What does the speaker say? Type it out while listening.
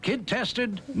Kid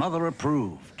tested, mother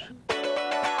approved.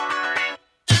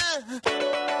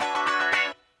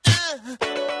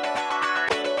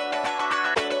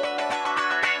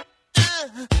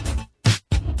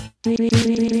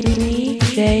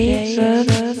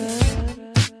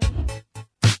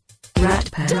 Rat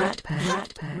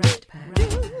Pack.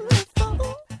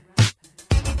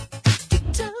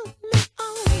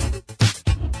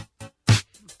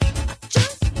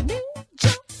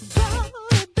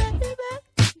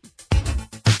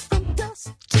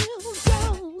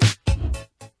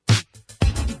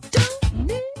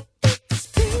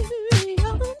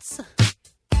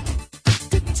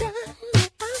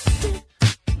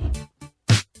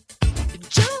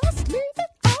 Just leave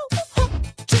it all up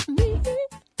to me.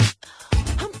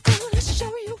 I'm gonna show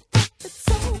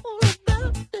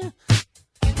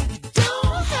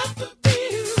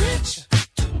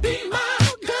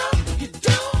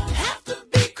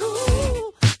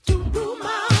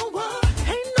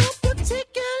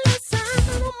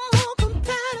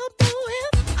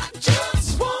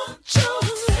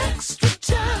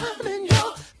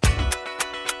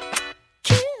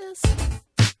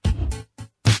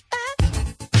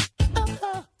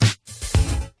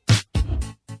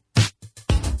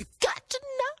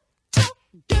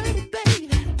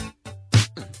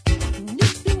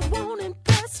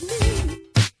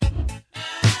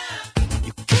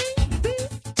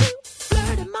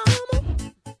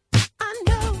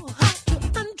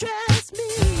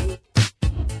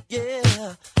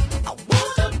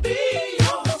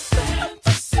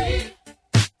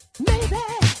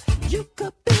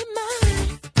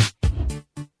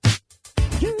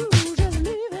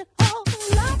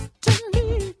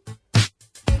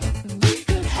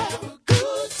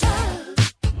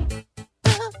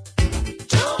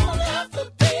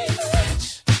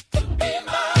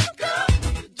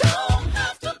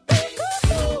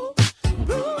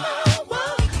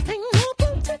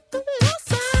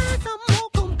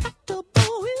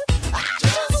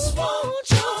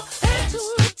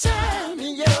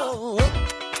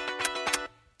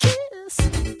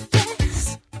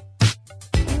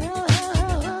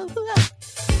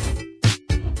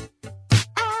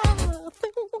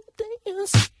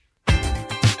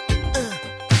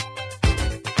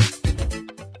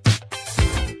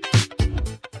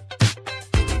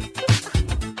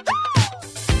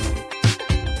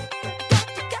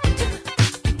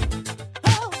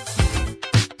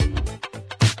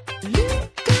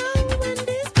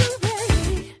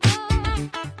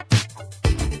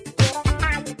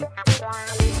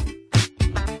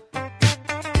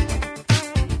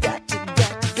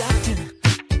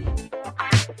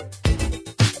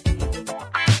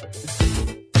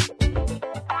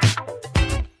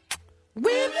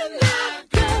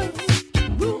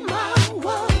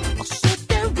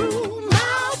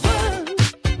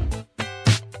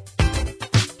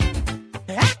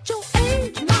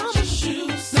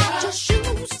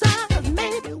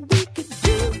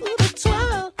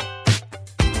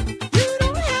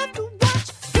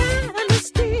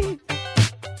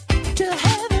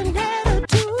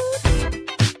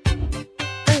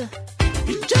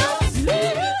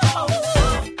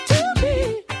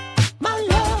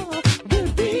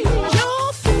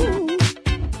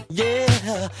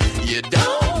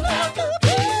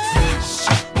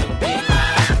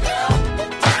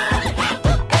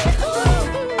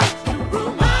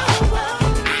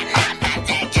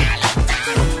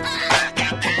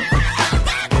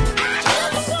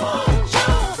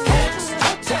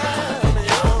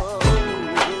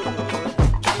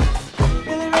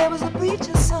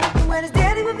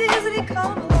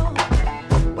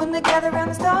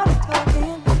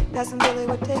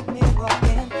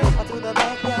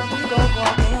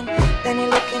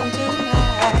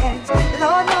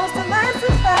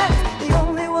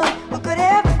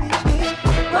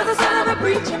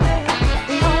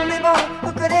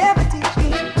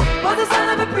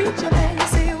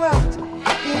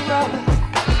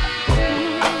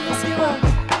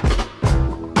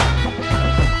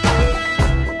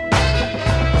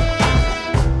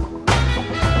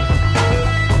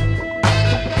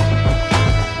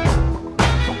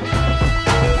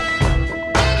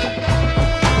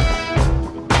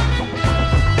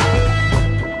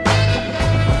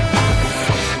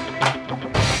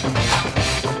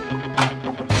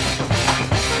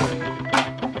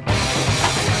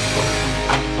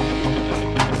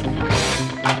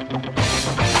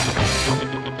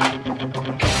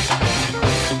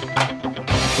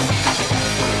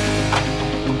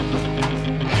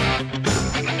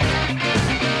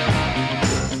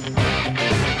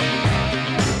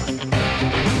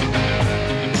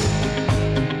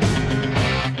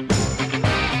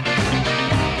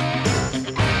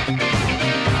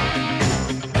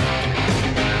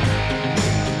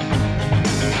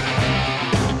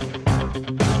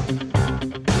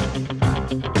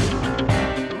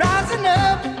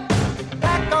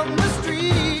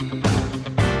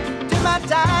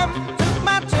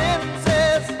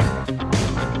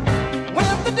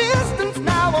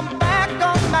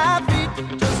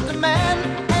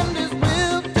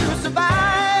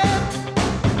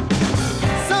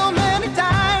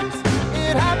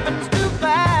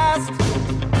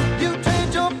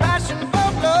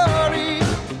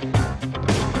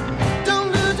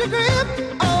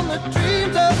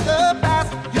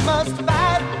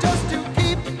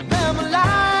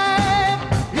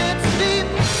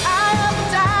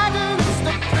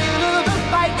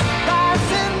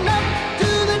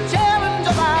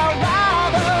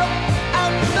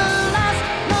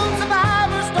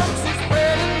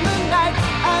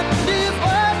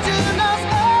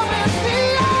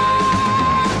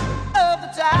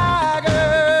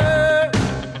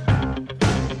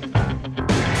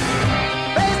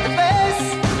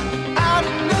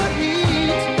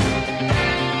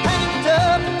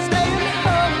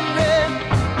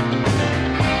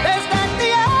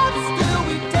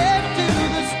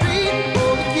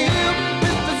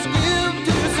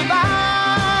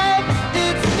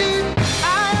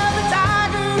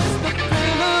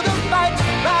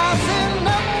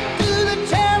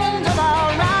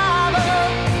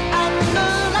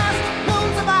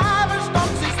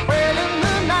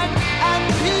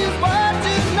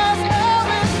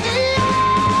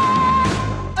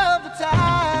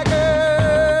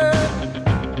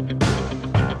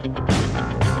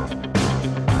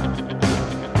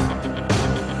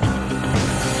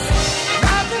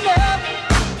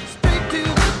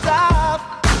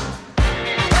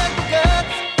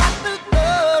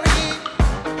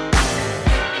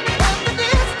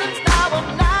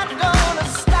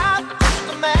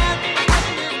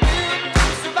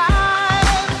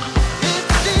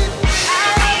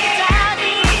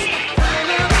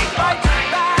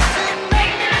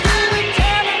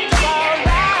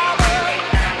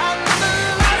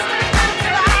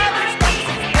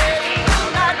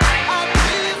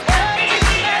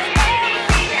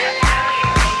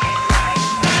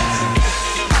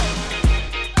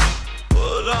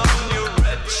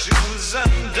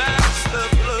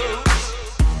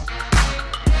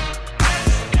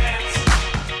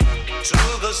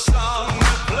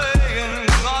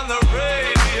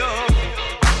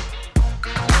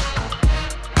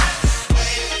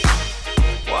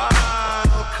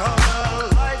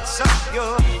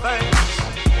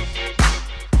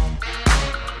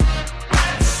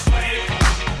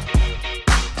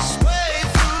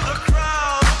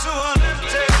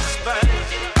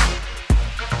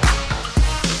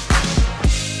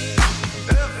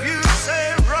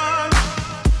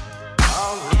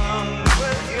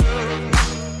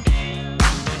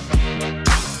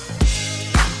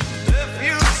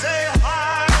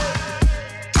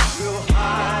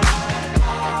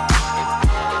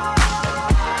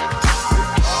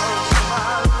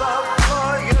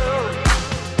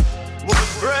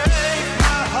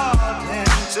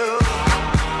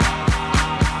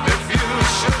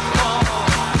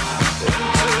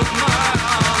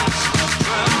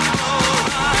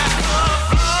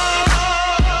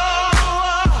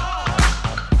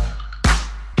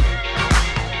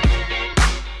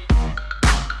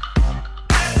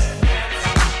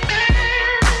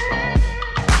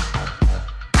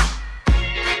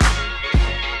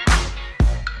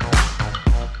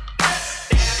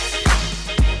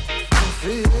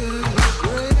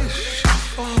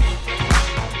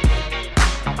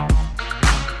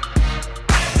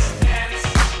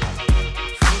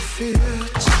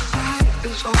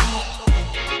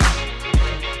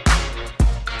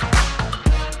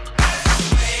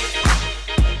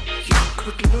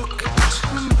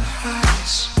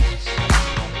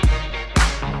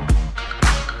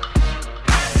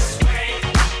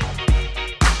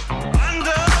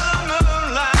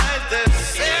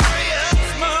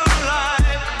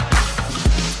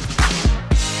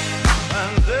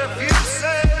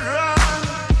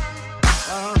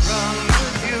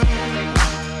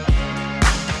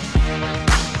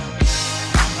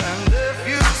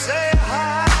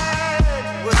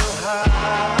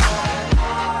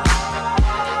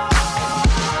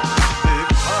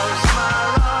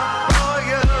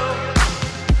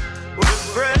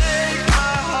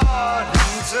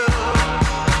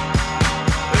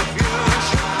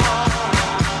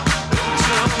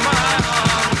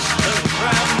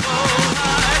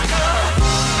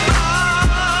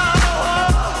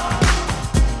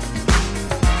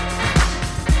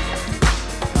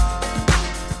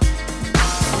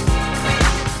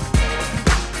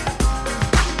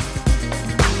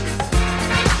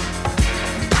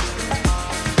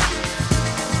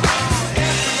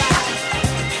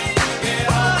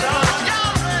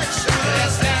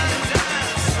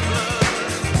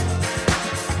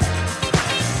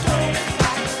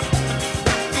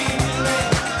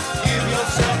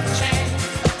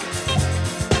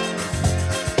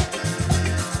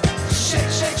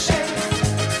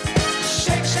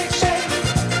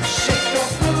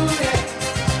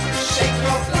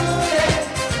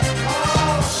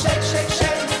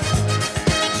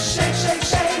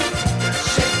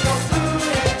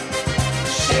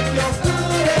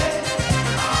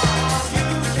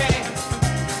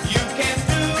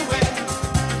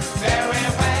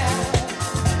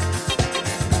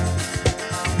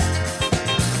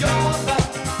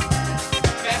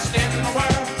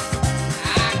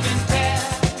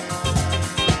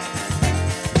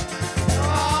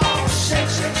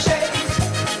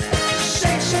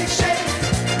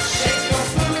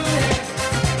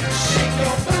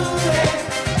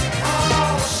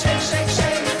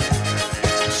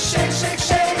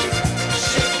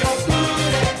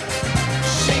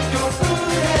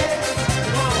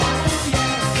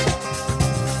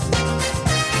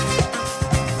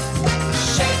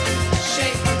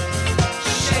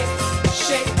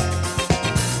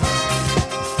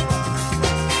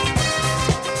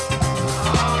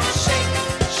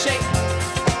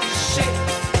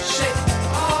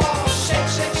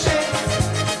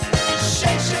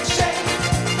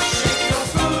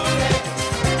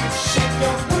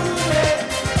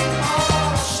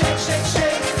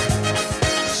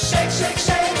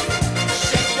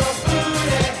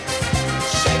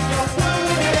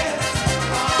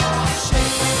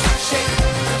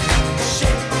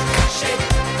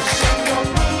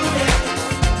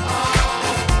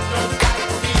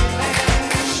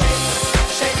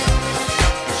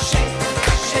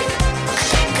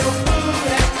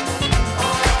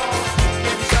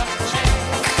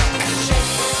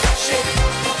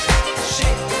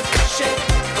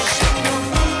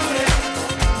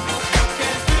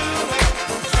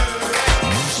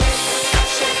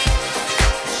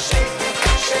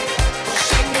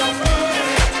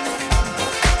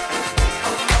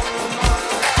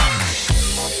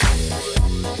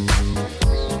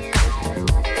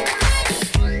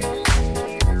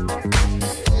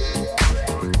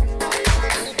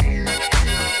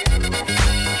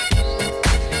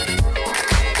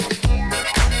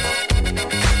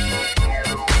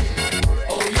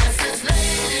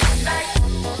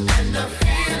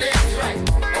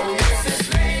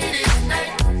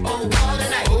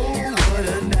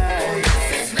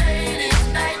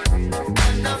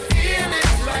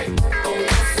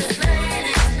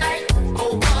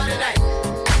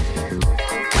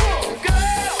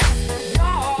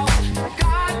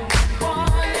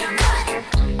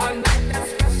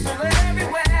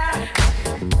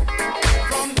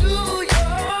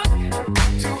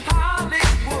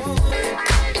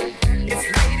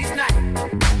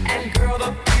girl,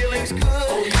 the feeling's good.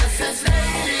 Oh yes, it's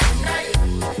ladies' night,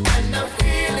 and the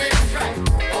feeling's right.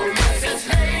 Oh yes, it's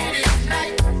ladies'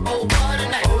 night. Oh what a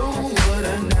night. Oh what a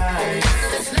night.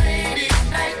 Yes, it's ladies'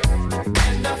 night,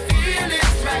 and the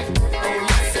feeling's right. Oh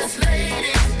yes, it's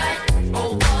ladies' night.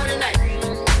 Oh what a night.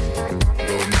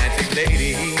 Romantic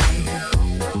lady,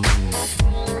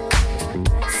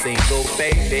 single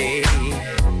baby,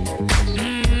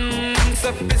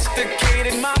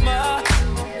 sophisticated mama.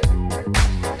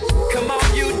 Come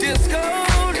on, you disco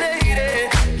lady.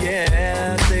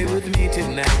 Yeah, stay with me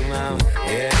tonight, mama.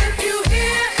 Yeah. If you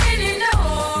hear any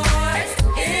noise,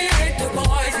 it's the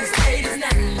boys and ladies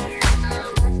night.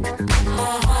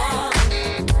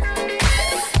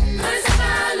 But it's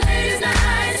about ladies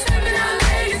night, stepping out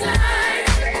ladies night.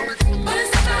 But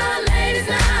it's about ladies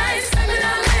night, stepping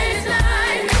out ladies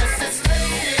night. Yes, it's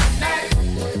ladies night,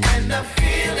 and the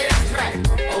feeling's right.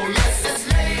 Oh yes, it's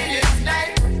ladies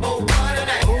night. Oh what a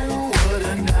night. Oh what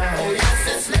a night. Oh yes,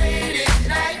 it's ladies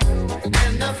night,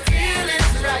 and the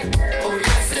feeling's right. Oh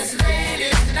yes, it's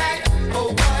ladies night. Oh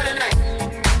what a night.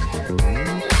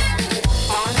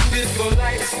 On disco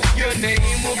lights, your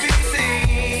name will be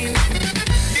seen.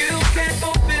 You can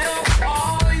fulfill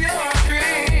all your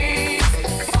dreams.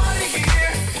 Party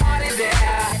here, party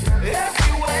there,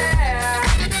 everywhere.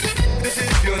 This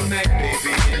is your night,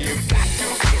 baby, and you got to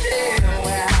be there.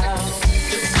 Well,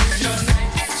 this is your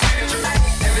night, tonight.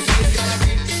 Everything's gonna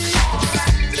be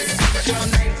alright. This is your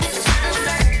night,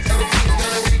 tonight. Everything's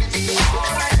gonna be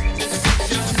alright. This is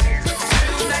your night,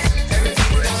 tonight.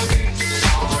 Everything's gonna be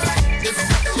alright. This is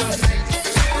your night,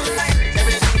 tonight.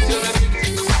 Everything's gonna be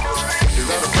alright. You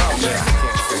got a problem there?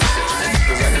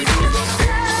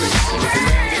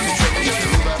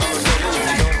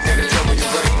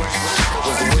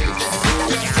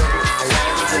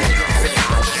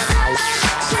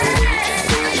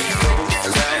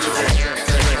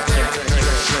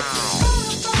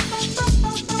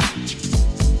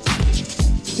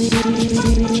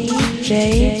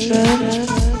 DJ Bub.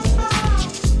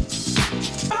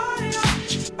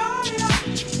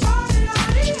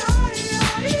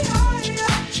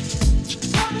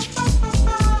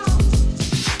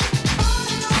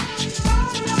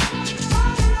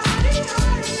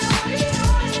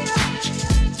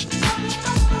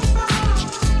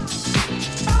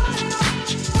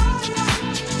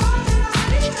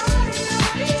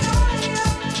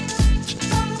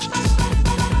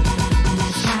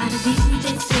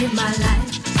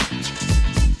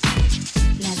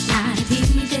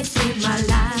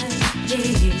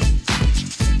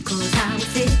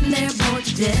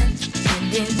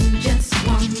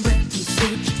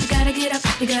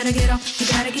 You gotta get up, you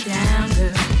gotta get down,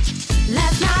 girl.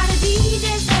 Last night a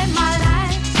DJ saved my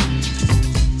life.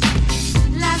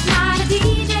 Last night a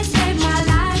DJ saved my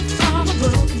life from a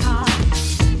broken heart.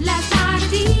 Last night a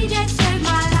DJ saved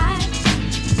my life.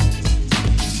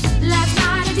 Last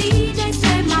night a DJ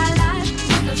saved my life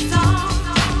with a song.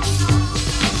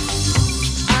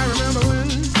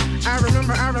 I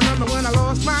remember when I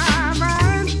lost my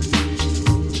mind.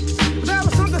 There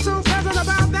was something so pleasant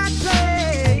about that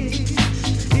place.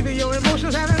 Even your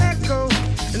emotions have an echo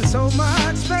in so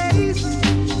much space.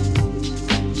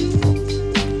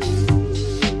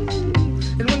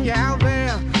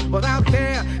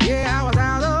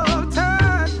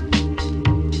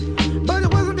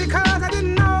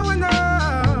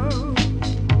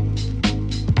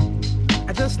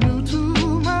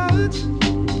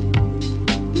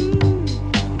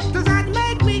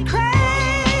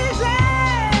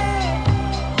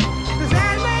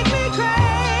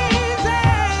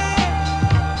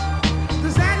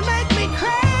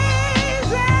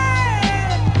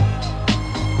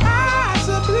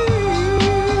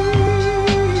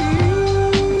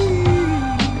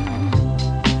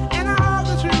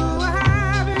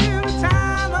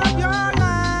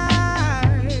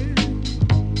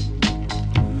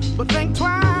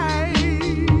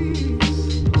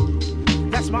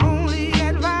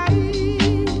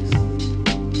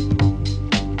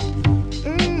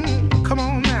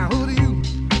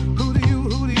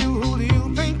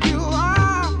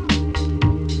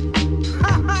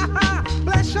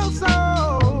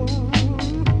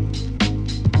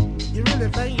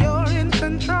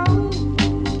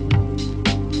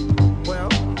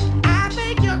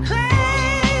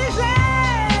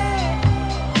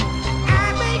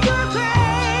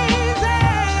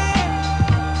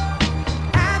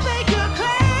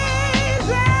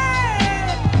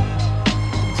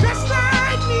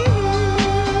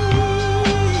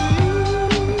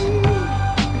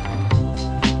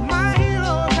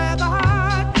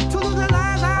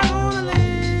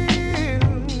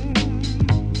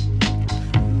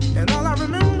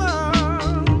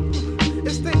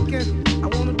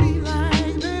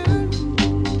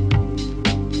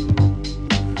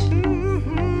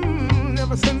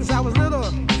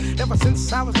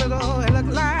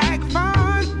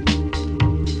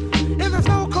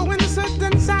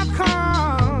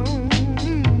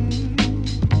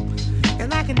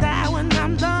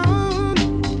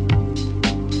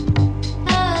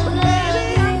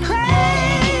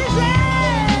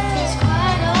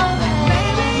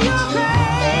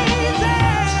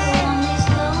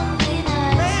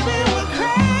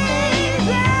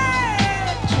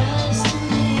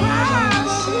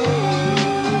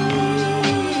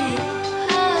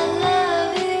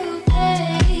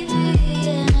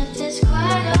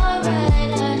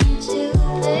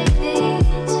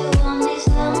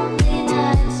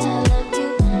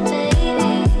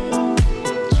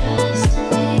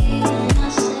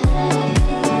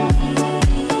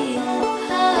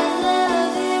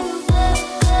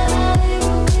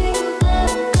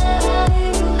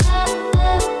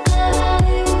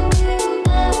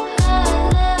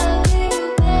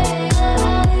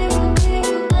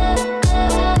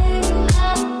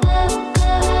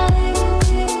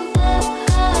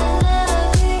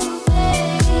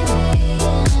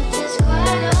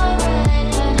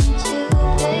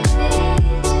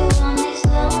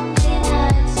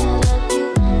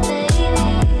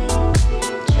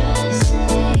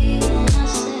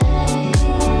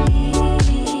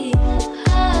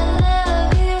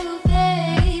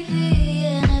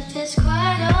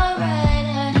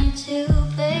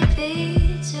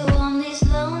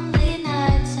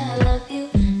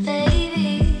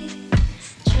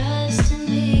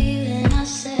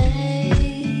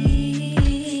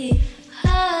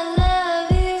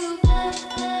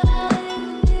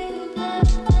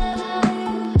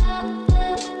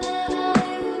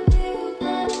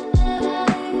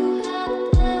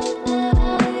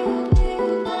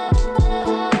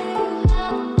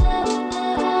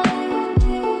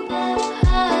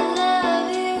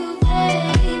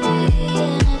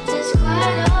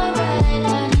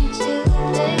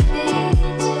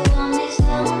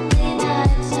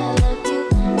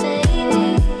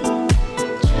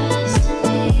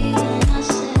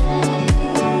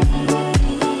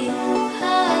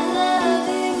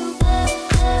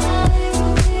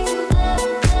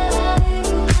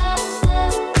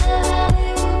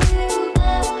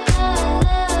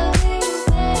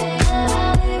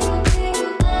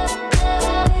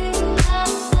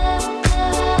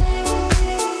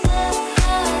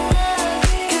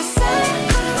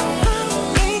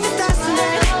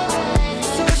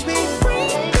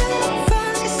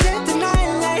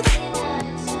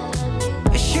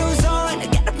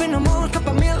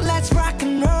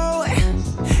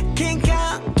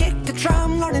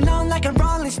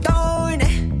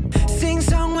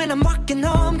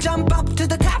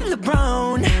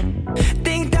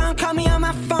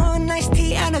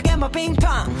 ping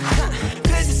pong.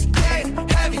 This is dead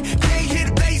heavy. Can't hear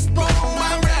the bass, boom,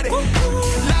 I'm ready.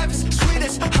 Life is sweet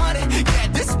as honey. Yeah,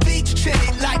 this beach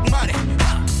treated like money.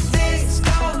 This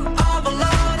go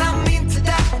overload. I'm into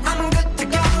that. I'm good to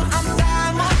go. I'm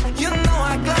diamond. You know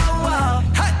I glow.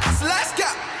 Hey, so let's go.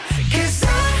 'Cause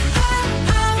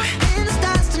I'm in the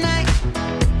stars tonight.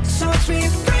 So watch me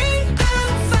bring the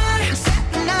fire. Set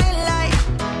the night light.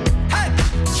 Hey,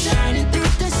 shining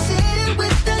through the city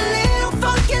with a little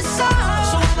funky soul.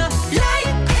 So I'ma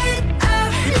light it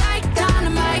up like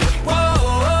dynamite.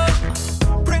 Whoa,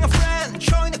 bring a friend,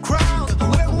 join the crowd.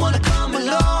 Whoever wanna come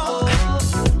along.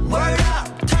 Word up,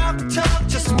 talk,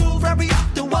 just move right up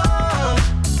the wall.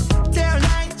 Their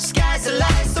light, sky's the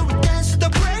light, so we dance to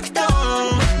the breakdown.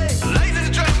 Ladies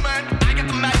and gentlemen, I got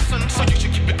the medicine, so you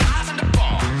should keep your eyes on the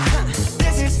ball.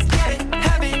 This is getting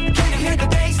heavy. Can you hear the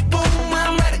bass? Boom,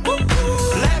 I'm ready.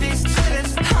 Life is sweet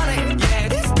as honey. Yeah,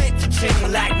 this bitch treat me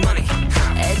like money.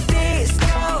 At this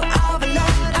go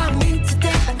overload. I'm into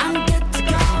that. I'm good to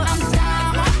go. I'm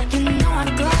down. You know I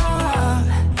glow.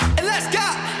 And let's go.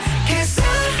 'Cause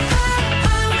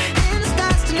I'm in the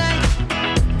stars tonight.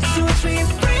 So watch me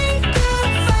bring the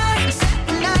fire. Set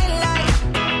the night light.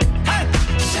 Hey,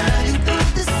 shining through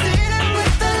the city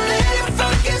with a little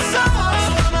funky soul.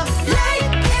 So I'ma light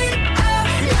it up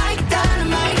like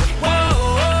dynamite. Whoa,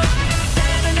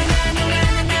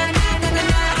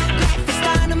 na-na-na-na-na-na-na-na-na-na. Life is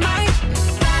dynamite.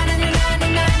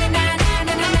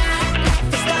 Na-na-na-na-na-na-na-na-na-na.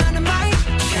 Life is dynamite.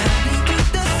 Shining through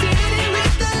the city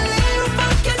with a little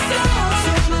funky soul. So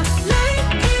I'ma light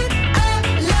it up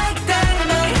like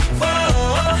dynamite.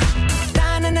 Whoa,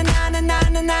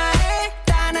 na-na-na-na-na-na-na.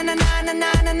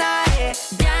 Da-na-na-na-na-na-na.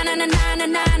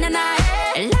 Da-na-na-na-na-na-na.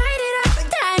 Light it up like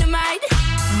dynamite.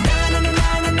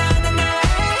 Da-na-na-na-na-na-na.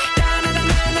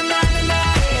 Da-na-na-na-na-na-na.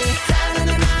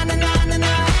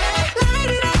 Da-na-na-na-na-na-na.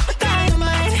 Light it up like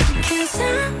dynamite. 'Cause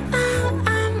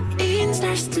I'm in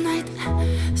stars tonight.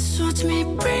 So watch me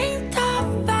bring the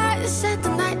fire. Set the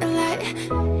night alight.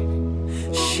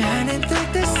 Shining through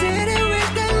the city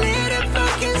with a little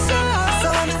fucking soul. So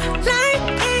I'ma light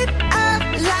it up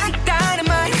like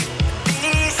dynamite.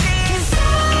 This is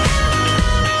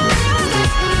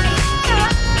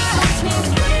watch me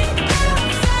bring the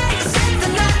fire. Set the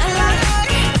night alight.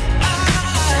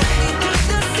 Shining through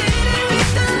the city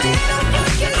with a little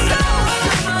fucking soul.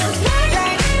 I'ma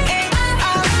light it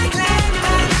up like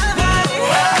dynamite.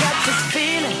 Got this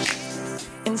feeling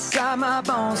inside my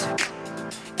bones.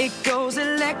 It goes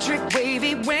electric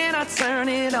wavy when I turn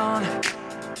it on.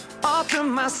 Off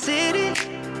from my city,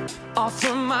 off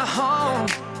from my home.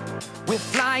 We're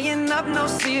flying up, no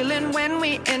ceiling when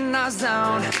we in our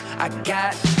zone. I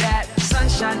got that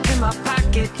sunshine in my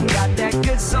pocket, got that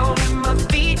good soul in my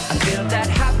feet. I feel that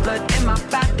hot blood in my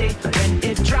body when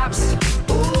it drops.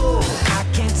 Ooh, I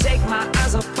can't take my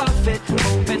eyes off of it,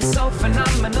 moving so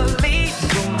phenomenally.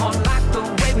 You're more like the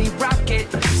way we rock it,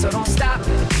 so don't stop.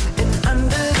 And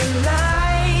under the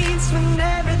lights when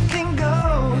everything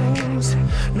goes,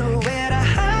 nowhere to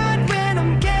hide when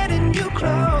I'm getting you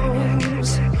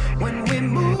close. When we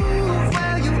move,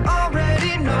 well, you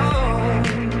already know.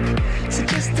 So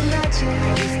just imagine.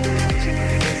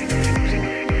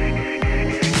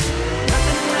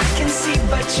 Nothing I can see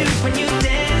but you when you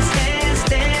dance, dance,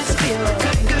 dance. Feel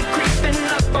good creeping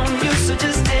up on you. So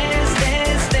just dance,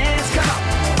 dance, dance. Come on.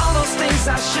 All those things I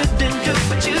shouldn't do,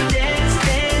 but you dance,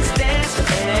 dance, dance.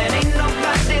 And ain't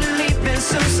nobody leaving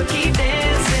soon, so keep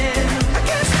dancing. I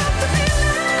can't stop the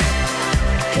feeling.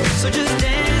 So just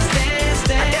dance, dance,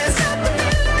 dance. I can't stop the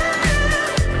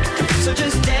feeling. So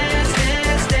just dance,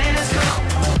 dance, dance. Come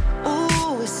on.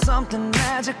 Ooh, it's something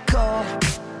magical.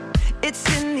 It's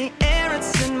in the air,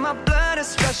 it's in my blood,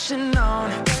 it's rushing on.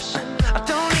 I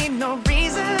don't need no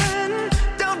reason,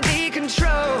 don't need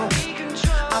control.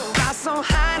 I fly so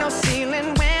high, no ceiling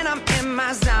when I'm in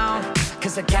my zone.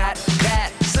 'Cause I got that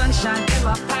sunshine in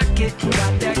my pocket,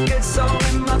 got that good soul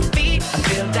in my feet. I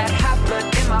feel that hot blood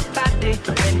in my body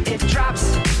when it drops.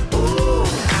 Ooh,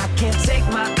 I can't take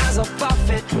my eyes off of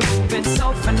it, moving so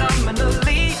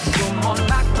phenomenally. You're more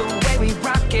like the way we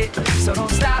rock it, so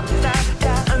don't stop, stop,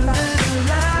 stop. Under the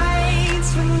lights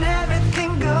when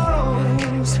everything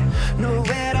goes,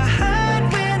 nowhere to hide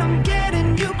when I'm getting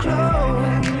you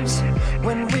close.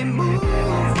 When we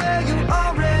move, well, you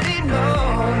already know.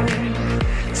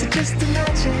 So just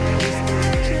imagine.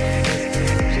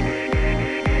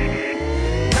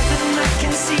 Nothing I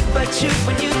can see but you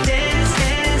when you dance,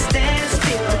 dance, dance.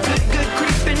 Feel good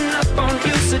creeping up on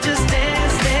you. So just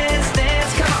dance, dance,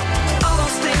 dance. Come on. All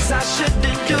those things I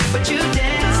shouldn't do, but you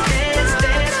dance, dance,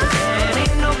 dance. And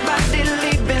ain't nobody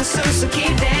leaving soon, so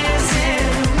keep dancing.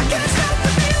 I can't stop the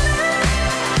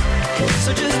feeling.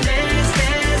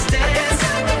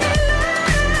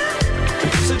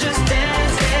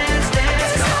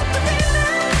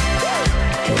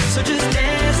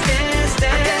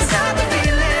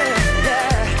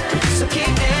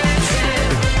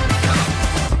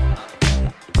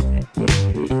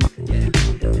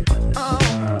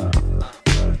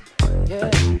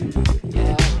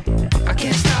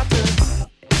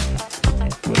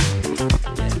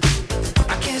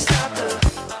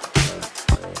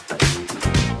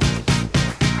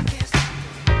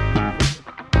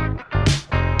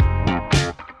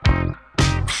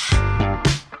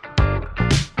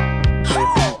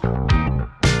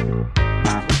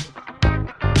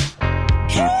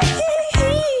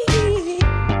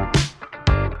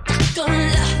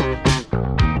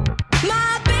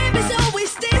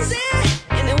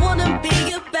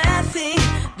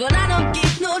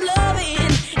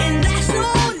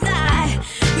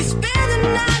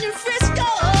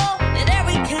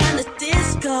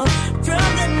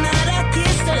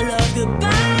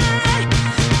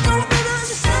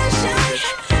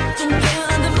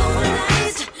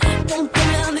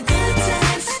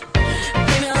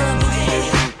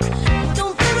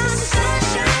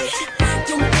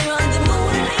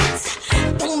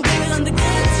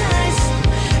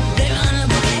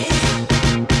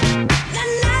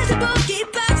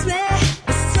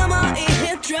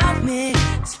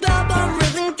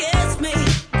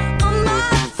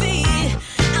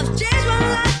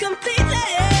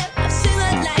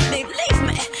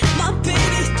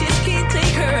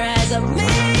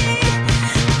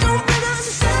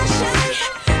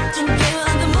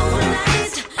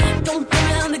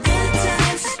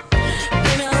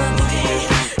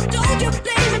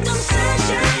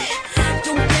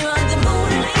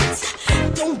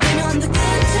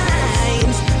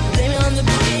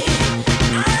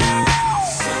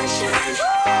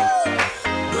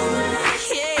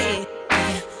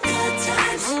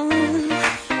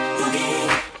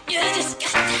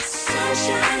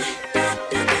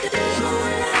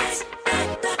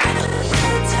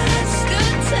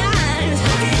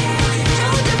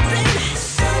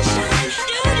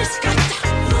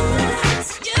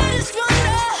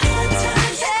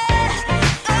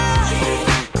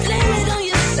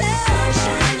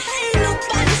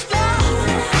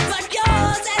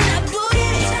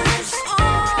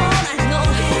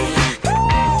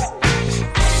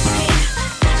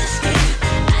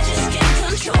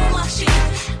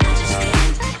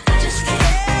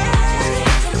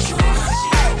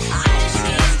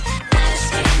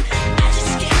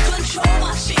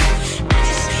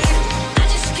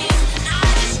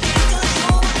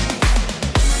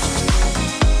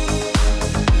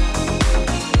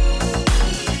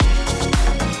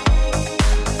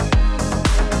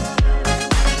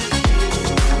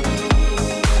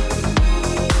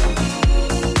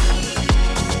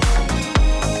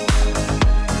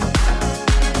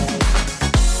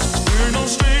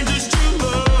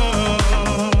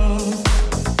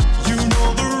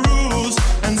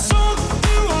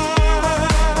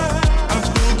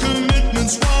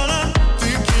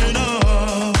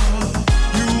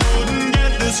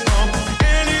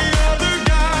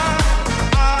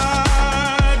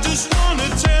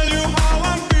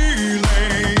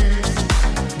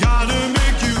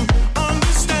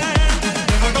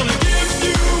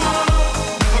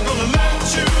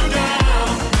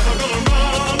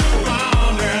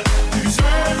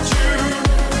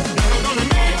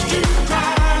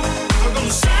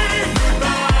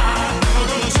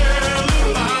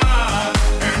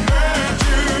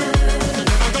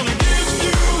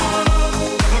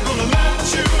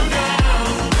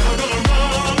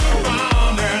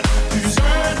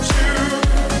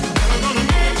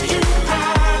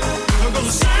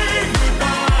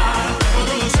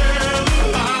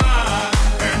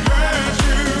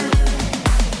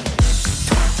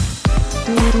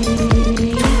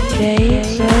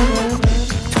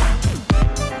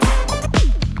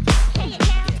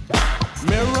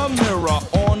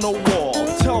 the wall.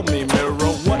 Tell me,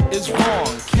 mirror, what is wrong?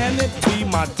 Can it be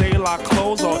my De La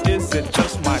clothes or is it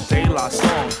just my De La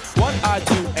song? What I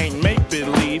do ain't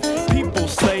make-believe. People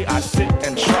say I sit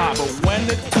and try, but when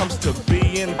it comes to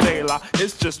being De La,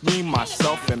 it's just me,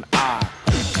 myself, and I.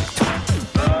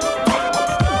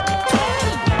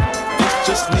 It's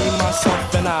just me,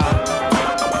 myself, and I.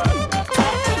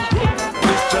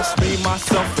 It's just me,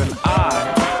 myself, and I.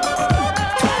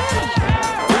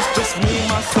 It's just me,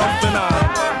 myself, and I.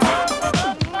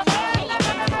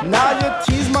 Now you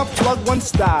tease my plug one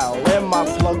style and my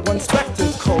plug one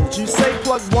spectacles. You say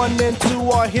plug 1 and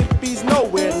 2 are hippies, no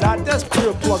we're not, that's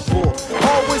pure plug bull.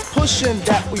 Always pushing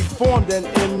that we formed an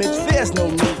image, there's no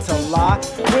need to lie.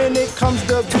 When it comes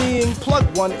to being plug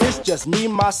one, it's just me,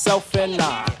 myself, and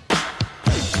I.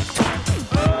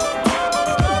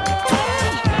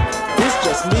 It's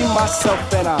just me,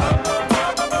 myself, and I.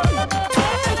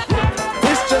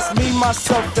 It's just me,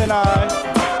 myself, and I.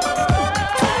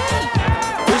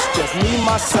 It's just me,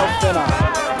 myself, and I.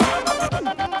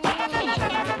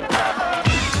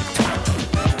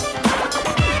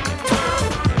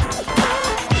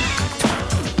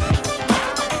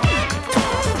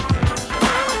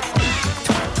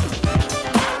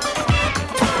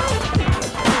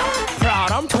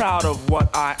 Proud of what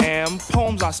I am.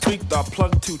 Poems I speak are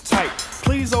plugged too tight.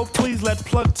 Please, oh please, let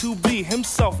plug 2 be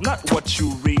himself, not what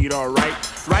you read or write.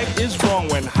 Right is wrong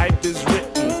when hype is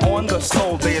written on the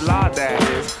soul. They lie, that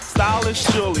is. Style is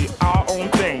surely our own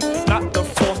thing, not the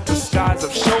false disguise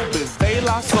of showbiz. They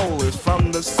lie, soul is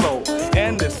from the soul,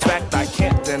 and this fact I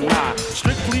can't deny.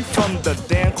 Strictly from the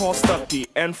Dan called Stucky,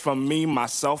 and from me,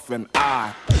 myself, and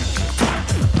I.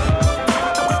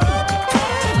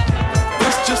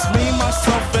 It's just me,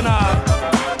 myself, and I.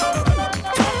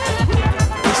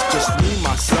 It's just me,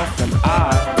 myself, and I.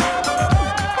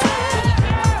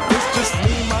 It's just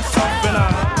me, myself, and I.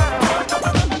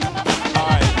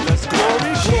 Alright, let's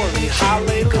glory, glory,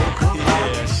 hallelujah.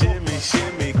 Yeah, shimmy,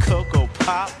 shimmy, cocoa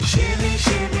pop. Shimmy,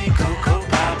 shimmy, cocoa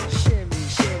pop. Shimmy,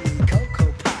 shimmy,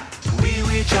 cocoa pop.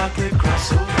 We chocolate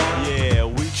crossover. Yeah,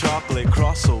 we chocolate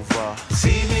crossover.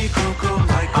 See me, cocoa,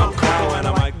 like I'm cocoa, and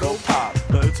I might go pop.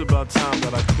 It's about time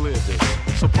that I clear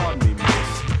this, so pardon me,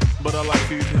 miss, but I'd like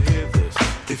for you to hear this.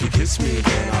 If you kiss me,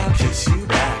 then I'll kiss you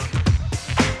back.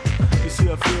 You see,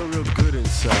 I feel real good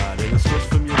inside, and it's just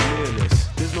from your nearness.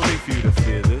 There's no need for you to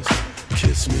fear this.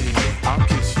 Kiss me, I'll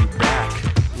kiss you back.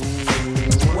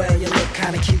 Well, you look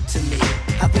kinda cute to me.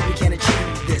 I think we can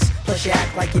achieve this. Plus, you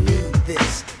act like you need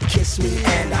this. Kiss me,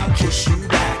 and I'll kiss you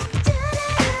back.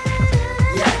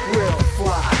 You act real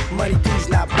fly. Money D's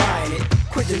not buying it.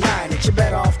 Quit denying it, you're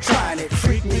better off trying it.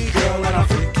 Freak me, girl, and I'll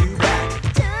freak you back.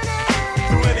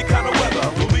 Through any kind of weather,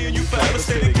 will me and you forever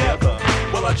stay together?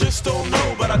 Well, I just don't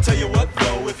know, but I tell you what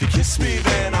though, if you kiss me,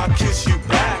 then I'll kiss you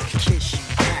back. Kiss you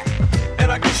back.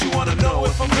 And I guess you wanna know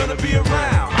if I'm gonna be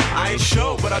around. I ain't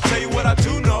sure, but I tell you what I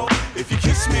do know. If you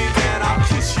kiss me, then I'll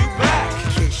kiss you back.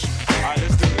 Kiss you back. Alright,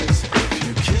 let's do this. If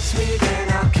you kiss me,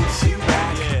 then I'll kiss you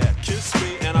back. Yeah, kiss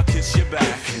me and I'll kiss you back.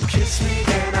 If you kiss me,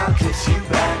 then I'll kiss you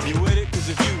back. You with it? Cause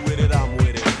if you with it, I'm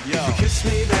with it. Yo. If you kiss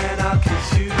me, then I'll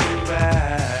kiss you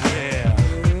back. Yeah.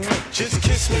 Just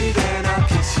kiss me, Then I'll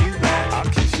kiss you back. I'll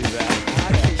kiss you back.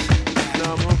 I'll kiss you back.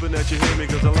 Now I'm hoping that you hear me,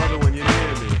 cause I love it when you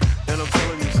hear me. And I'm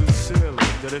telling you sincerely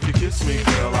that if you kiss me,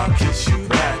 girl, I'll kiss you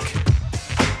back.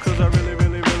 Cause I really,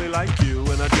 really, really like you,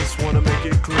 and I just wanna make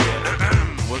it clear.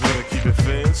 We're gonna keep it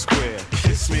fair and square.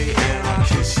 Kiss me and I'll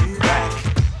kiss you back.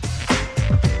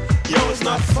 Yo, it's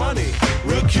not funny.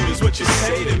 Real cute is what you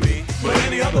say to me. But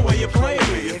any other way you play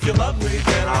me. If you love me,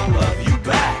 then I'll love you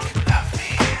back. Love me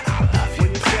and I'll love you.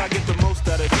 When you say I get the most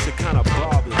out of this, it kinda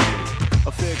bothers me.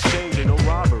 A fair exchange and no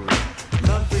robbery.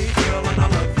 Love me, girl, and I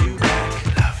love you back.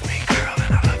 Love me, girl,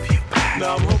 and I love you back.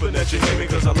 Now I'm hoping that you hear me,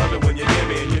 cause I love it when you hear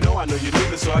me. And you know I know you do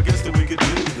this, so I guess that we could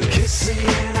do this. Kiss me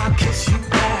and I'll kiss you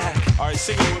back. Alright,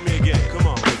 sing it with me again, come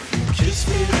on. Kiss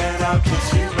me, then I'll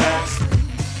kiss you back.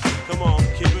 Come on,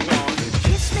 keep it going.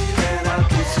 Kiss me, then I'll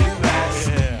kiss you back.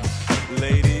 Yeah,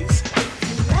 ladies.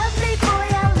 Love me, boy,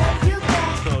 I love you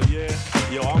back. Oh yeah,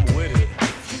 yo, I'm with it.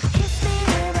 Kiss me,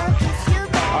 then I'll kiss you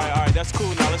back. Alright, that's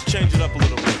cool. Now let's change it up a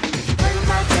little bit. If you play with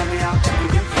my tummy, I'll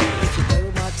tickle your feet. If you play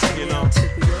with my tummy, You know. I'll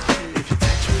tickle your feet. If you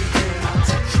touch me, then I'll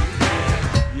touch you back.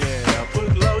 Yeah, put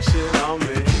lotion on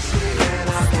me. Kiss me, then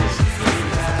I'll kiss you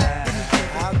back.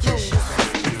 I'll kiss you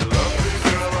back. Love me,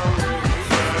 girl, I'll love you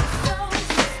back.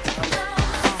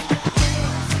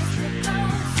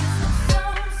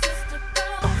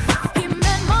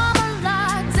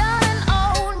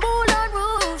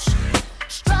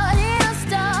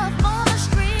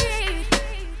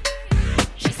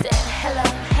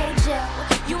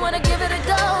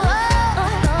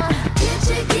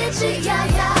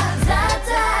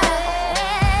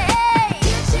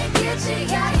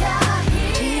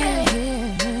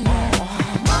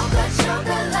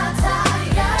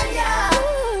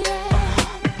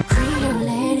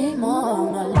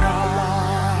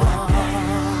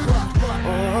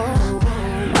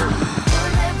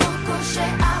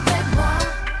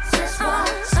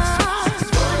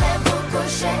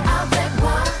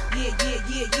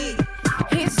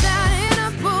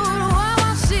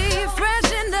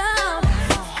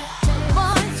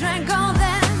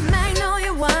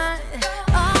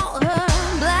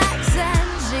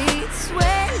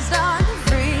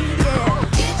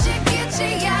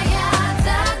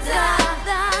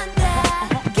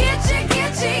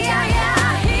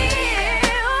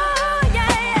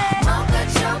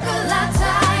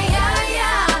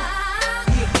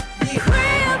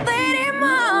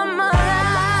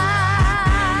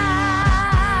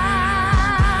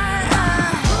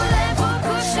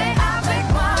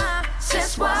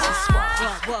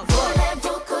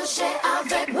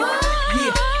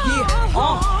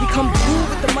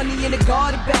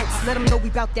 let them know we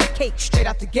bout that cake straight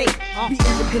out the gate. Be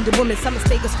independent women, some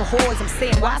mistake us for whores. I'm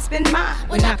saying, why spend mine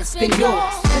when I can spend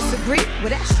yours? Disagree? Well,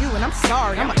 that's you, and I'm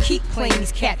sorry. I'ma keep playing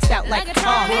these cats out like a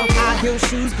car. High heel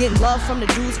shoes, getting love from the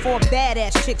Jews, 4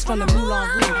 badass chicks from the Moulin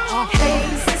Rouge. Hey,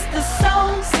 sisters,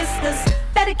 soul sisters,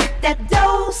 better get that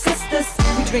dough, sisters.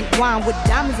 We drink wine with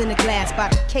diamonds in the glass by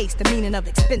the case, the meaning of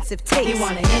expensive taste. You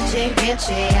want an inche,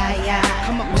 ay, ay.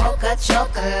 Come on. Mocha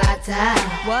chocolate.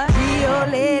 What? Rio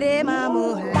Lady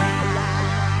Mama.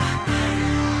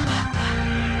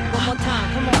 One more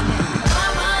time, come on now.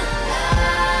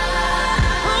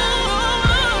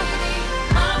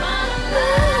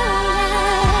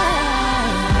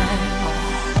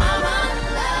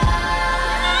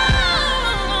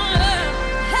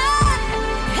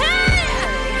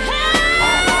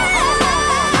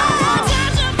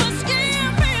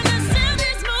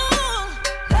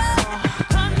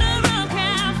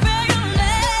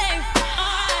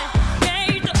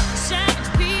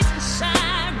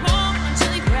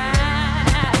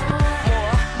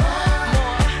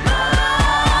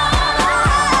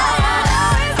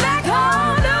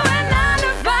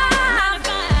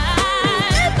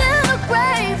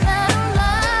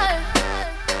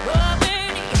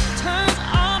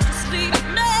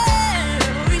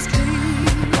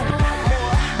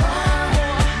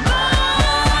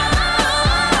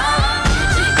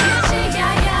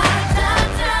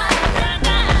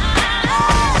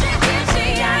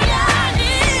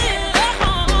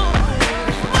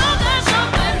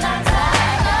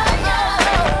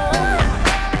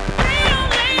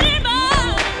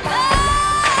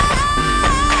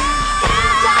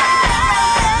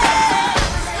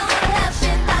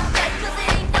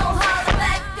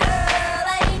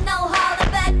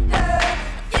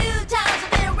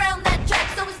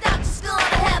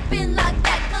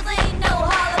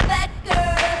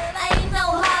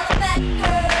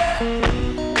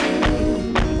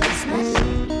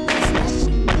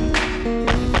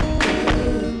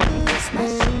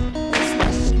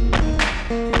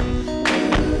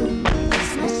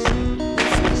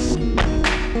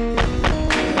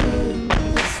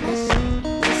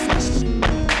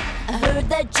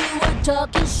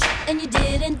 talking shit and you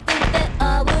didn't think that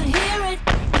I would hear it.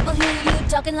 People hear you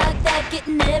talking like that,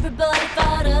 getting everybody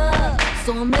fired up.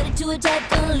 So I'm ready to attack,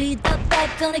 gonna lead the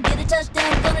pack, gonna get a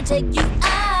touchdown, gonna take you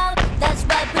out. That's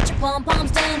right, put your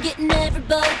pom-poms down, getting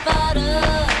everybody fired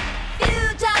up. Few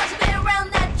times I've been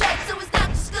around that track, so it's not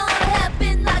just gonna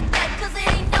happen like that, 'cause there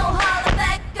ain't no holler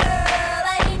back girl,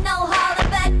 ain't no holler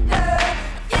back girl.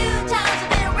 A few times I've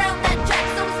been around that track,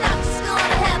 so it's not just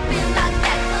gonna happen like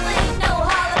that, 'cause there ain't no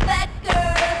holler back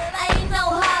girl, ain't no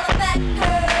holler back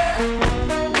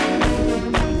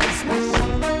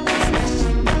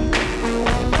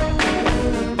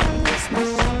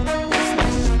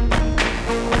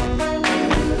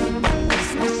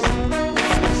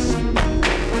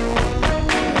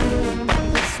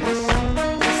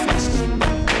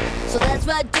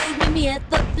dude, meet me at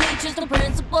the bleachers. No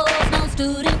principals, no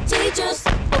student teachers.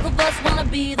 Both of us wanna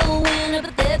be the winner,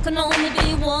 but there can only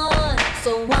be one.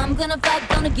 So I'm gonna fight,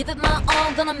 gonna give it my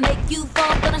all, gonna make you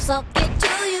fall, gonna suck it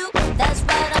to you. That's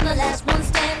right, I'm the last one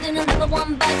standing, another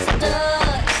one bites the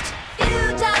dust. Few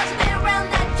times I've been around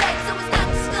that track, so it's not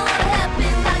just gonna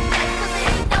happen like that, 'cause there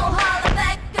ain't no holler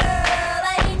back girl,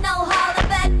 ain't no holler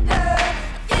back girl.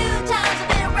 A few times I've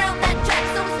been around that track,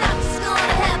 so it's not just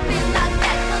gonna happen like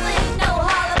that, 'cause there ain't no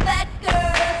holler back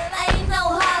girl, ain't no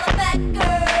holler back girl.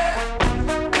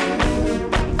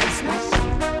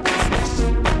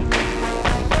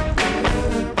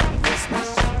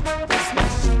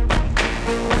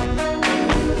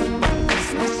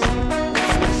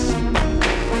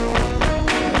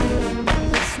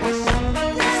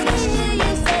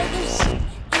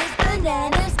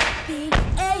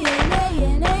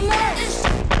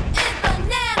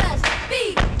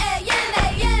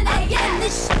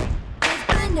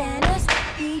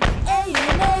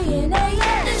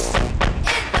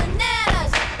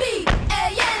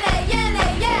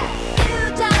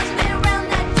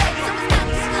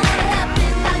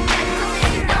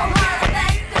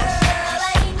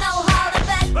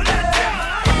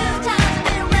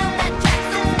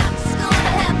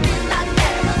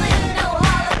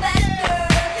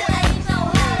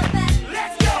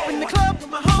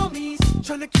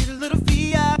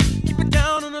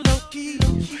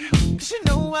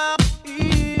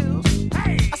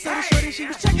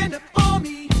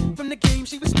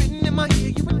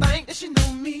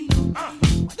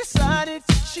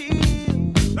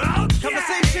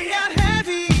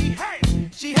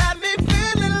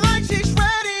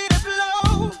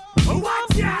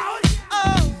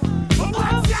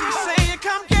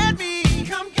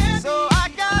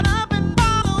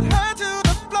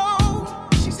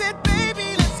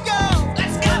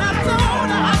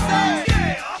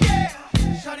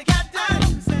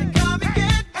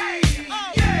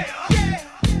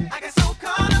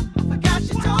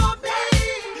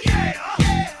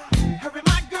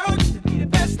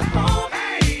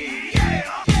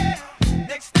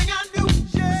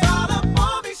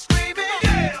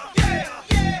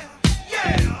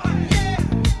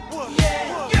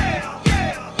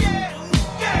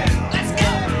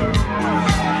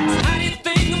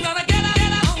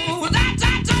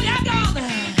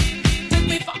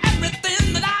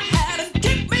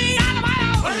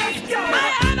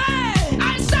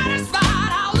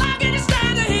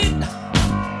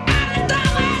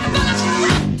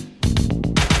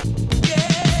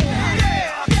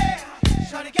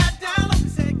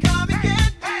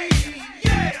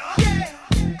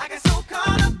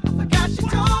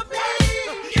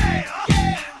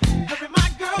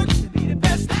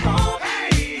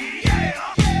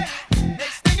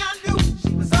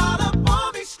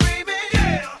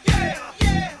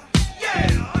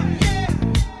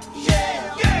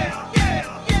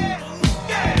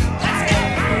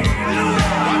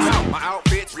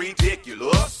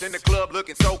 ridiculous. In the club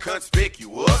looking so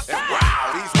conspicuous. And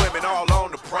wow, these women all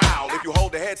on the prowl. If you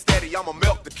hold the head steady, I'ma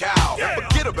milk the cow.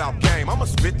 Forget about game, I'ma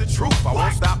spit the truth. I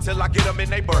won't stop till I get them in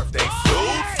their birthday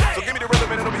suits. So give me the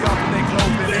rhythm and it'll be off when they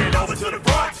close. Then lean over to the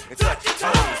front and touch your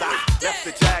toes. I left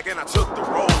the jag and I took the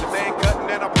roll. If they ain't cutting,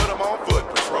 then I put them on foot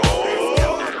patrol.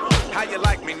 How you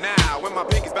like me now when my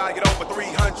pinky's valued over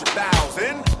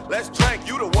 300,000? Let's drink,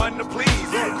 you the one to please.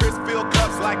 Chris fill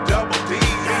cups like double D. Me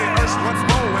and Ursh once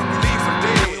more when we leave some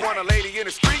dead. We want a lady in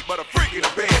the street, but a freak in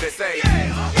the bed that say,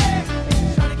 yeah.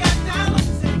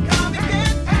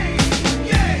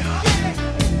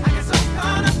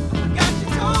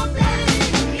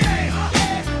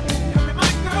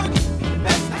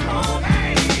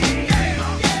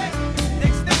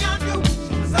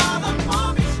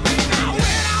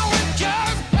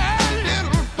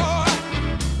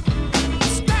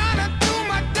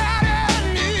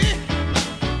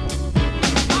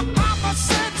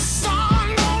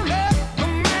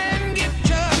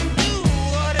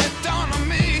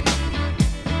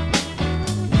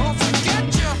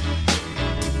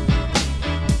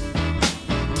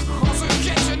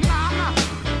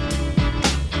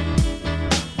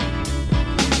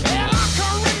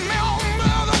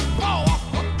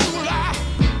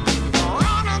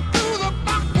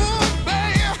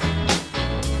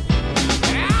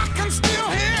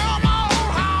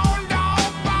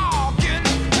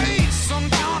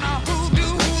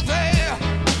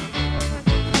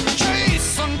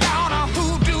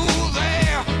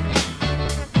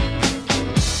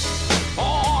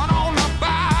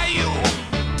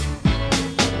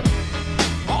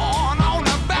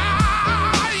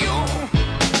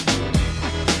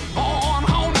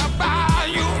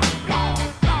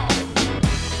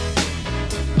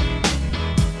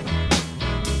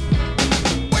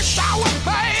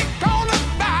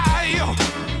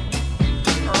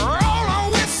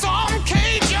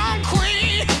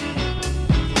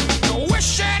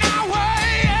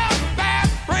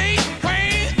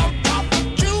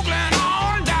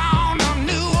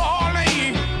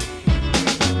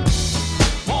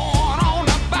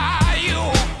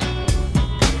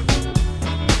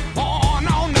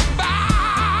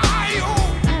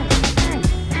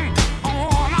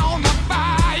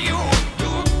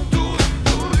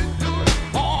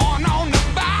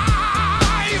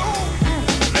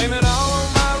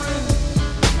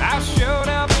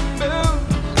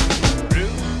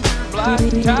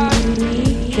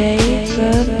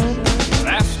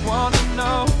 Last one to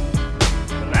know,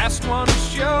 the last one to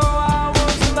show. I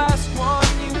was the last one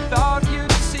you thought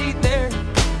you'd see there.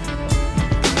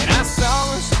 And I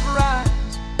saw his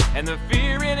surprise and the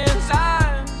fear in his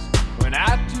eyes when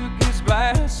I took his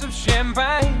glass of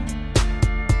champagne.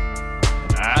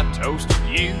 And I toasted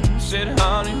you, said,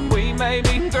 honey, we may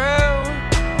be through,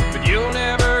 but you'll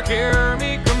never hear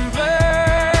me complain.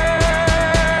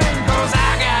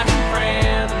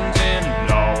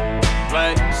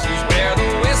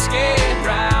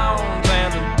 Drowns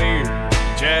and the beer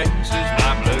chases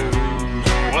my blues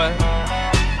away,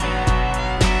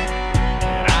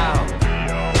 and I'll be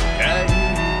okay.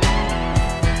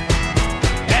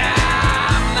 Yeah,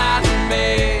 I'm not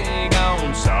big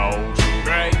on social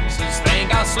graces. Think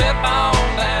I'll slip on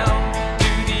down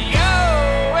to the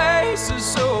oasis.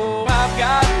 So I've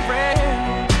got a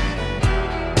friend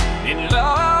in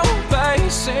low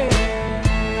places.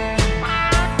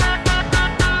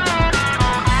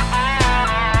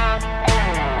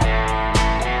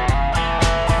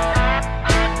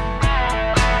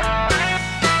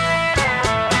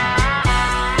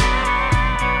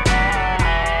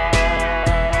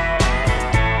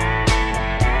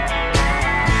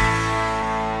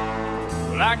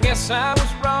 I guess I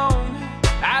was wrong,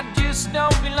 I just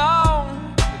don't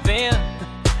belong. But then,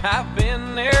 I've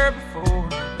been there before.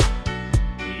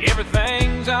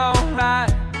 Everything's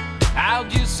alright, I'll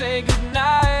just say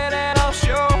goodnight and I'll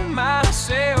show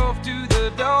myself to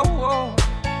the door.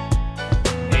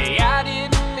 Hey, I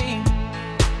didn't mean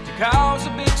to cause a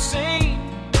big scene.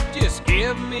 Just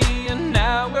give me an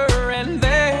hour and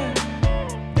then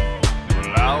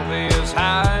we'll all be as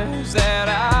high as that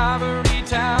ivory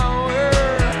tower.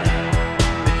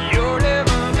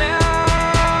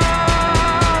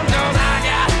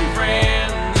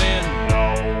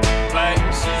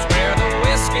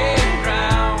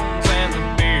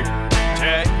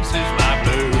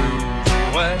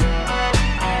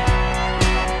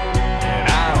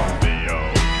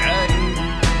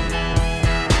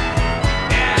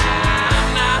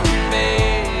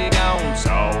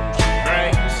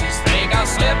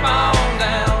 Slip on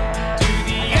down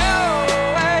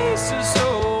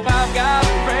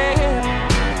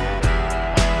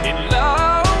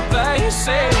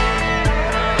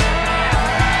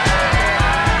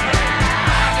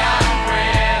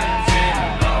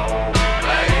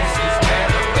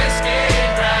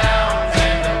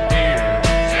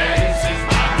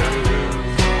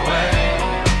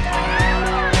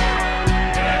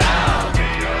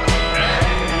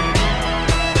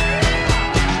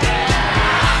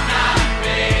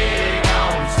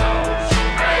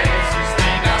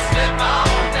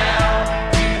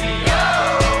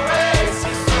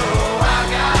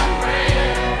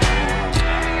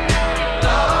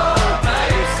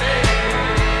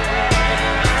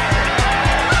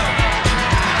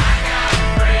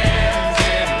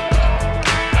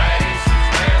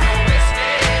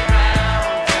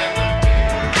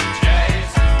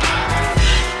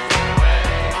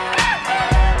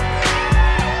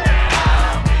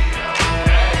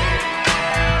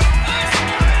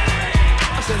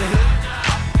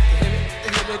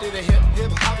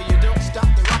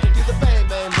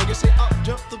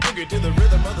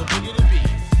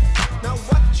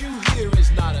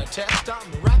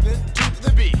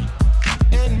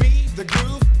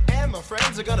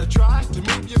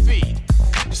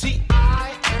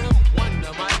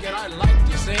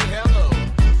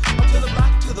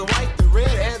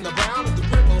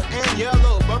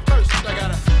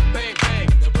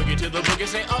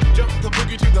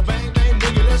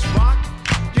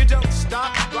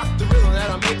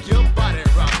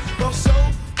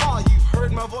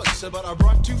producer, but I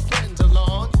brought two friends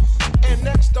along. And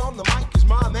next on the mic is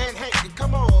my man Hank.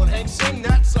 Come on, Hank, sing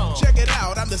that song. Check it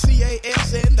out, I'm the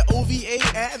CASN, the OVA,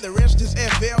 and the rest is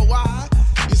FLY.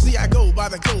 You see, I go by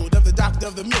the code of the doctor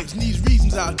of the mix, and these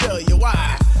reasons I'll tell you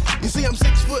why. You see, I'm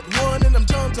 6'1" and I'm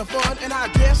tons of fun, and I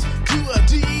dress to a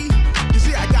T. You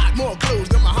see, I got more clothes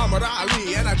than Muhammad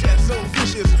Ali, and I dress so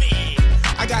viciously.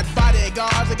 I got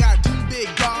bodyguards, I got two big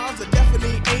cars that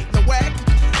definitely ain't the whack.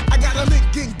 I got a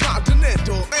Lincoln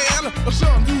Continental and a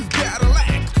sunroof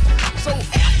Cadillac. So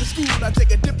after school, I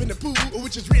take a dip in the pool,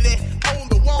 which is really on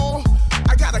the wall.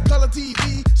 I got a color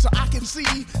TV so I can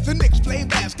see the Knicks play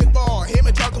basketball. Hear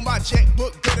me talking about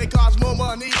checkbook, that it costs more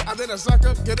money than a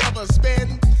sucker could ever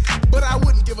spend. But I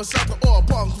wouldn't give a sucker or a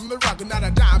punk from the rock and not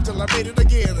a dime till I made it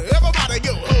again. Everybody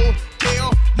go,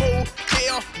 hotel,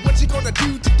 motel, what you gonna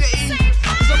do today?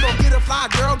 Cause I'm gonna get a fly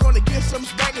girl, gonna get some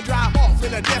spank and drive off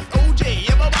in a death OJ.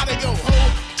 Everybody go,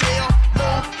 hotel,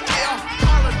 motel,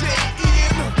 holiday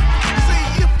in.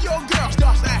 See if your girl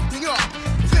starts acting up,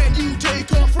 then you take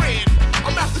her friend.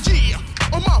 I'm Master G,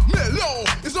 my mellow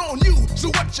is on you, so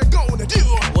what you gonna do?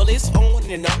 Well, it's on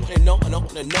and on and on and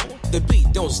on and on. The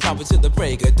beat don't stop until the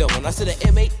break of dawn. I said a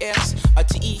M-A-S, a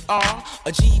T-E-R,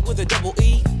 a G with a double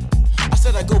E. I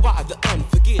said I go by the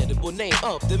unforgettable name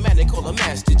of the man they call a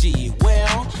Master G.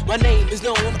 Well, my name is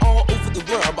known all over the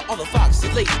world by all the foxy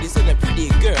ladies and the pretty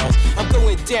girls. I'm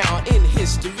going down in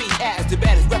history as the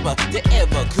baddest rapper that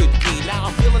ever could be. Now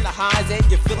I'm feeling the highs and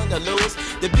you're feeling the lows.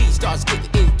 The beat starts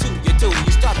getting into your toe.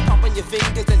 You start pumping your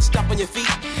fingers and stomping your feet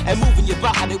and moving your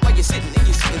body while you're sitting and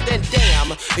you're sitting. Then damn,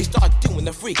 they start doing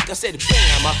the freak. I said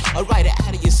bam, right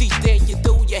out of your seat. Then you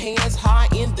throw your hands high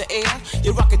in the air.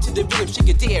 You rock it to the rhythm, shake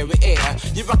your dairy air.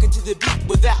 You rock it to the beat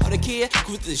without a care.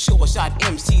 Cruise the short shot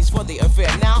MCs for the affair.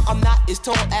 Now I'm not as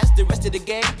tall as the rest of the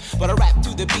gang, but I rap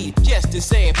to the beat just the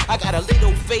same. I got a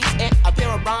little face and a pair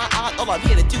of rhyme eyes. All I'm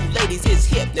here to do, ladies, is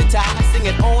hypnotize. I sing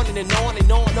it on and on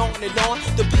and on and on and on.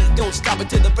 The beat don't stop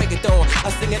until the break of dawn. I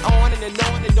sing it on and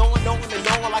on and on and on and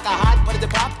on like a hot butter. The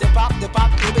pop, the pop, the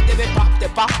pop, give it, pop, the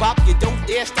pop, pop. You don't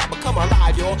dare stop or come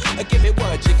alive, y'all. Give me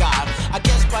what you got. I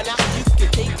guess by now you can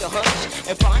take a hunch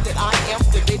and find that I am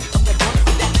the baby of the bunch.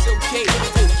 That's okay, I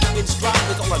will keep it strong,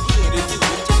 cause all I'm here to do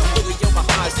is just a little young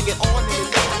behind. Sing it on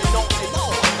and on and on and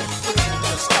on. You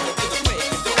can't stop it till the break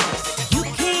of dawn. You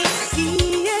can't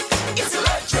see it. It's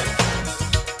electric.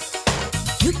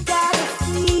 You gotta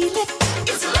feel it.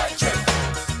 It's electric.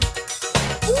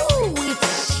 Ooh,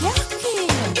 it's shocking.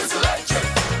 It's electric.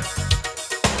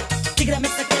 Dig it up,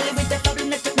 Mr. Kelly with that bubble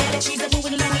electric magic. She's a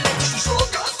moving along electric. She sure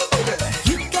got the booty.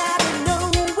 You gotta know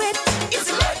it. It's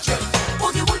electric.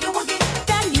 Woogie, woogie, woogie.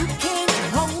 That you can't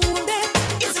hold it.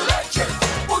 It's electric.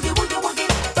 Woogie, woogie, woogie.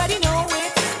 But you know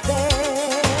it's there.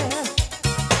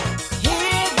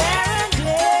 Here, there, and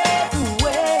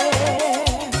everywhere.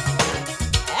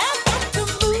 I've got to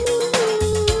move.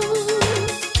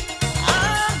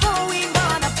 I'm going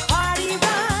on a party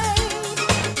ride.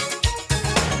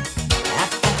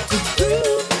 I've got to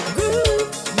groove, groove,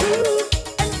 groove.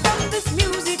 And from this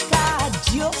music I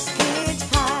just can't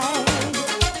hide.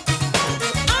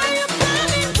 Are you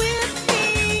coming with me?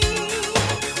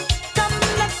 Come,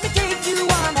 let me take you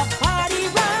on a party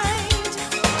ride.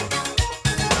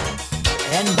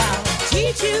 And I'll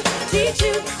teach you, teach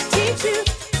you, teach you.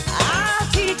 I'll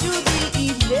teach you the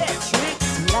electric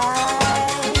slide.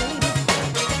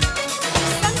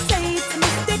 Some say it's a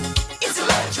mystic. It's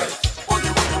electric.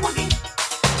 Woogie, woogie, woogie.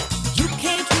 You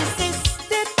can't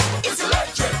resist it. It's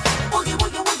electric. Woogie,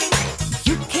 woogie, woogie.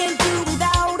 You can't do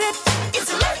without it. It's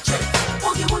electric.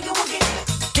 Woogie, woogie, woogie.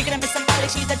 Take it and miss somebody.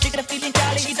 She's a jigger, feeling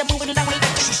jolly. She's a moving along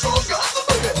electric. She sure got the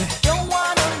booty. Don't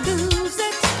wanna lose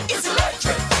it. It's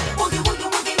electric. Woogie, woogie,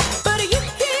 woogie. But you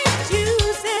can't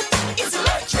use it. It's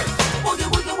electric. Woogie,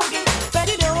 woogie, woogie. But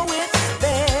you know it's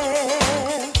there.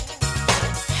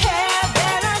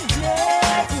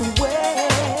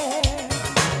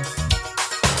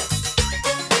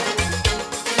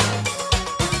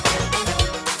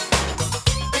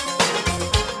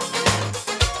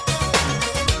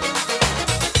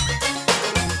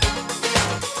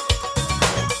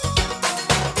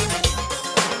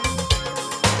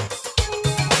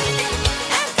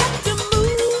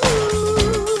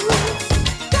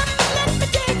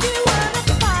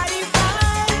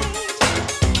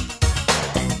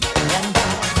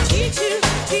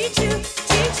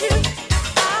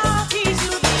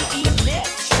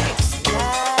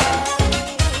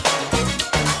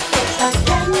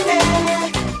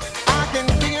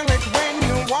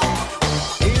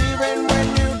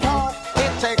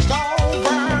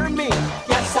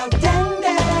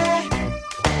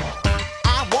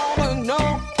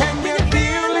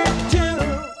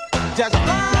 just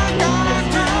grind.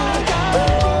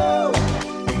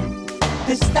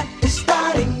 This stuff is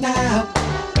starting now.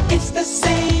 It's the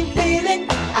same feeling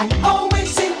I always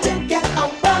seem to get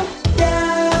around you.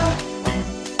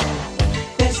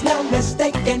 There's no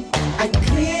mistaking, I'm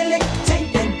clearly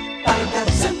taken by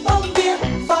the simple mere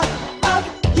thought of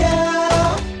you.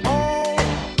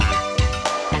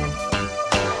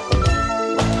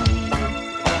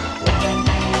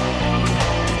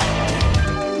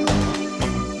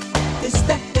 This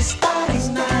stuff is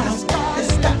starting now. This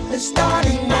stuff is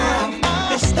starting now.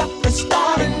 This stuff is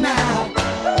starting now.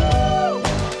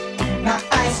 My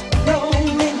eyes roll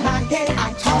in my head.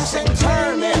 I toss and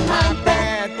turn in my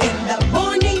bed. In the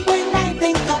morning when I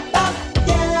think about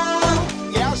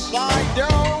you. Yes, I do.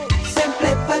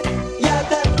 Simply put, you're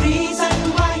the reason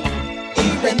why.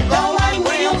 Even though I'm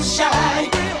real shy,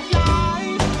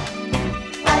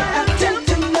 I attempt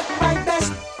to look my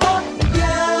best for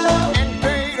you.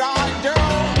 Indeed, I do.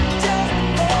 Just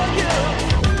for you.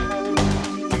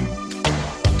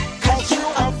 'Cause you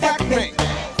affect me,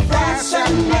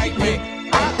 fascinate me.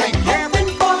 I thank heaven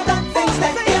for the things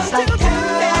that feels like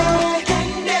candy,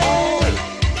 candy.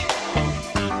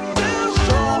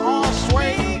 Sure are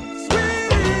sweet,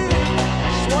 sweet.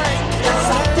 It's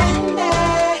so candy,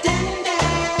 candy.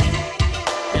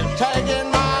 You're taking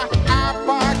my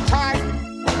appetite,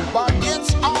 but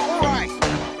it's alright.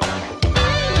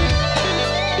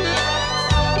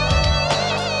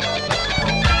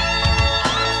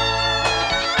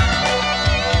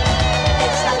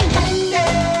 It's like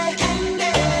candy,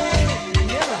 candy.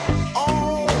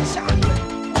 Oh,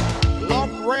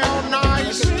 look real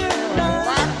nice,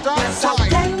 wrapped up It's so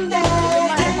tight. candy,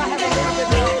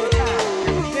 candy.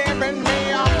 Giving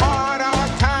me a heart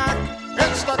attack.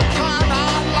 It's the kind I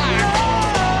like.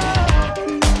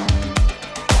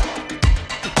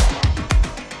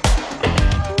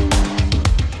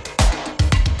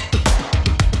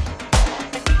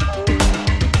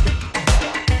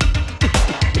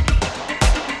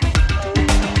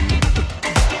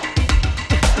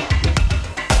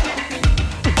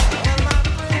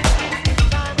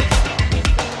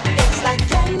 It's like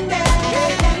candy,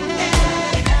 candy.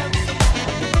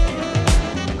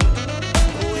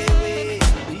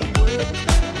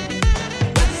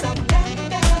 It's so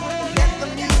candy. Let the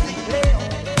music play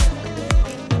on.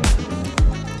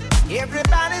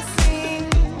 Everybody sing,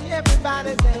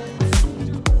 everybody dance.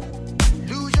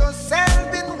 Lose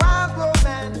yourself in wild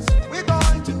romance. We're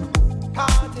going to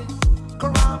party,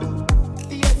 caramba,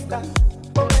 fiesta,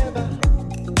 forever.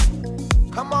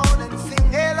 Come on and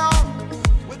sing along.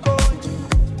 We're going to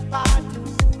party,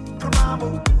 caramba,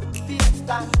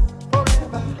 fiesta,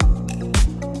 forever.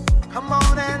 Come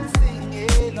on and sing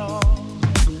along.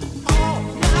 All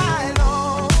night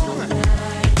long,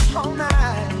 all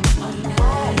night,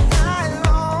 all night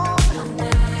long,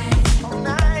 all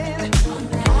night,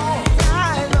 all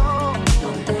night long,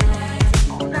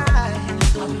 all night,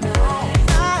 all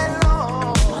night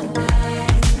long.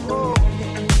 Oh,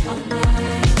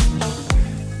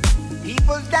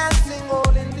 people dancing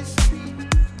all in the street.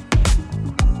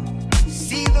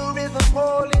 See the rhythm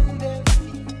all in their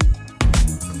feet.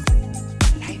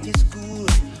 Life is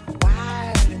good,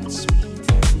 wild and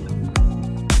sweet.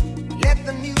 Let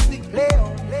the music play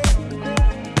on, play on, play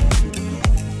on.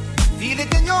 Feel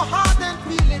it in your heart and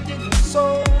feel it in your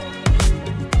soul.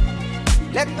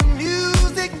 Let the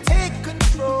music take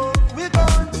control. We're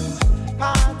going to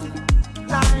party,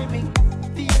 climbing,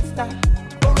 fiesta,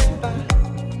 forever.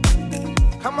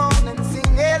 Come on and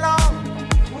sing it.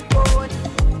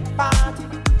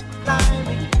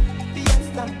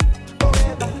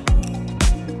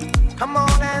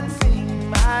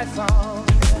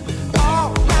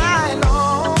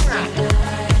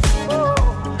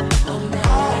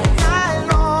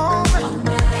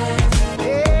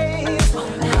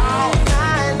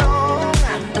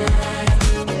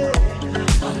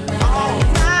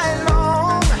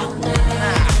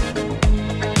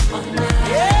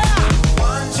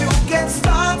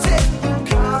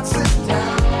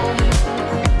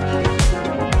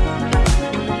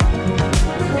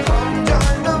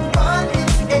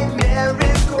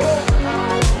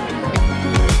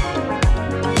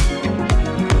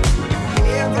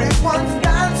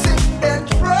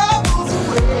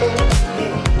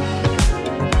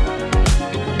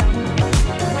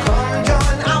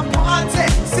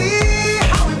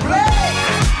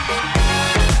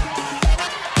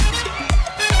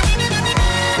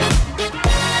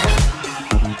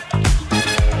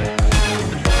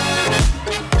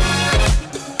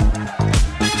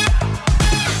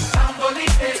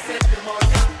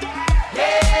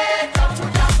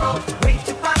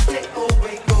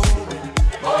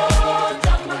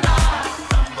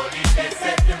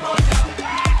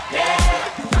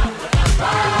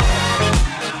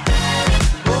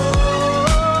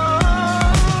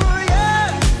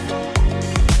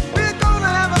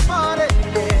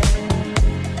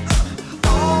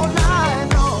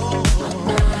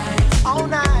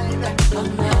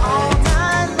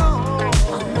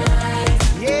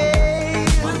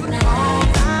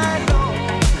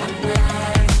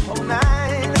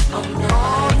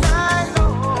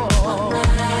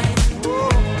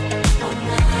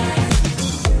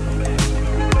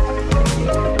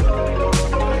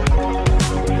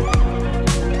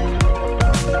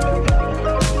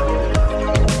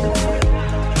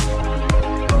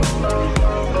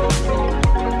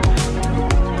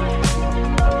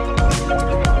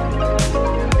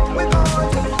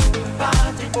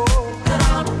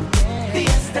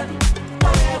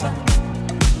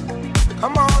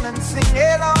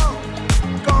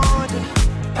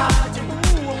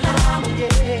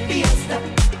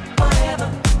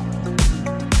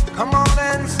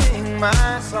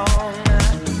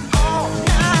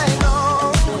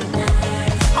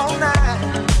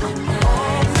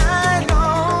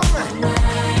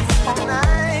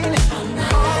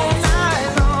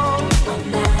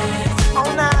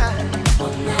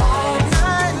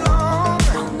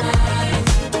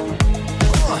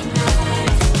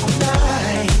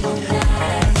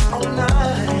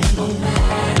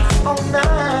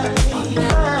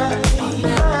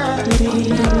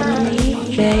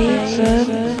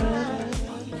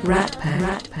 Rat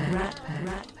Pack.